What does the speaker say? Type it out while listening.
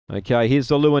Okay, here's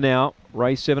the lure now.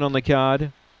 Race 7 on the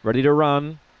card. Ready to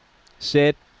run.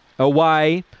 Set.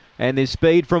 Away. And there's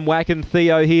speed from Whack and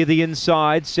Theo here, the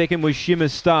inside. Second was Shimmer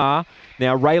Star.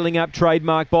 Now railing up,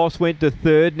 Trademark Boss went to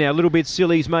third. Now a little bit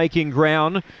Silly's making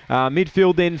ground.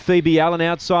 Midfield then Phoebe Allen.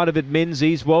 Outside of it,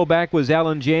 Menzies. Well back was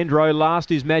Alan Jandro.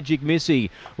 Last is Magic Missy.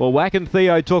 Well, Whack and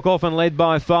Theo took off and led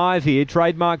by 5 here.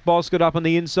 Trademark Boss got up on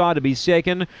the inside to be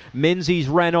second. Menzies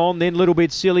ran on, then Little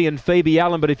Bit Silly and Phoebe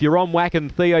Allen. But if you're on Whack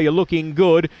and Theo, you're looking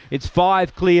good. It's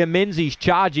 5 clear. Menzies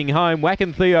charging home. Whack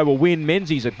and Theo will win.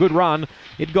 Menzies a good run.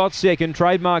 It got second.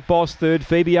 Trademark Boss third.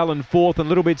 Phoebe Allen fourth. And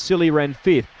Little Bit Silly ran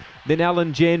fifth. Then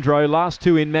Alan Jandro, last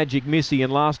 2 in Magic Missy,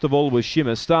 and last of all was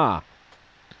Shimmer Star.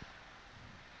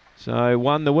 So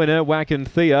won the winner, Whack and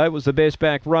Theo, was the best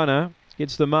back runner.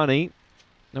 Gets the money.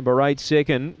 Number 8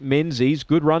 second, Menzies,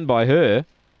 good run by her.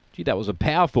 Gee, that was a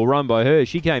powerful run by her.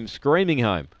 She came screaming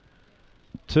home.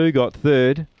 2 got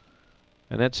third,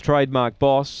 and that's Trademark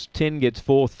Boss. 10 gets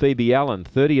fourth, Phoebe Allen.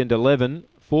 30 and 11,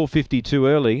 4.52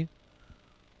 early.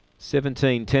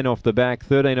 17.10 off the back,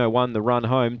 13.01 the run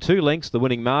home. 2 lengths the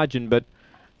winning margin, but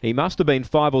he must have been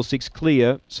 5 or 6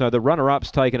 clear, so the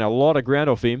runner-up's taken a lot of ground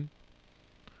off him.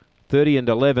 30 and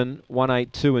 11,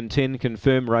 182 and 10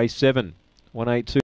 confirmed race 7. 182.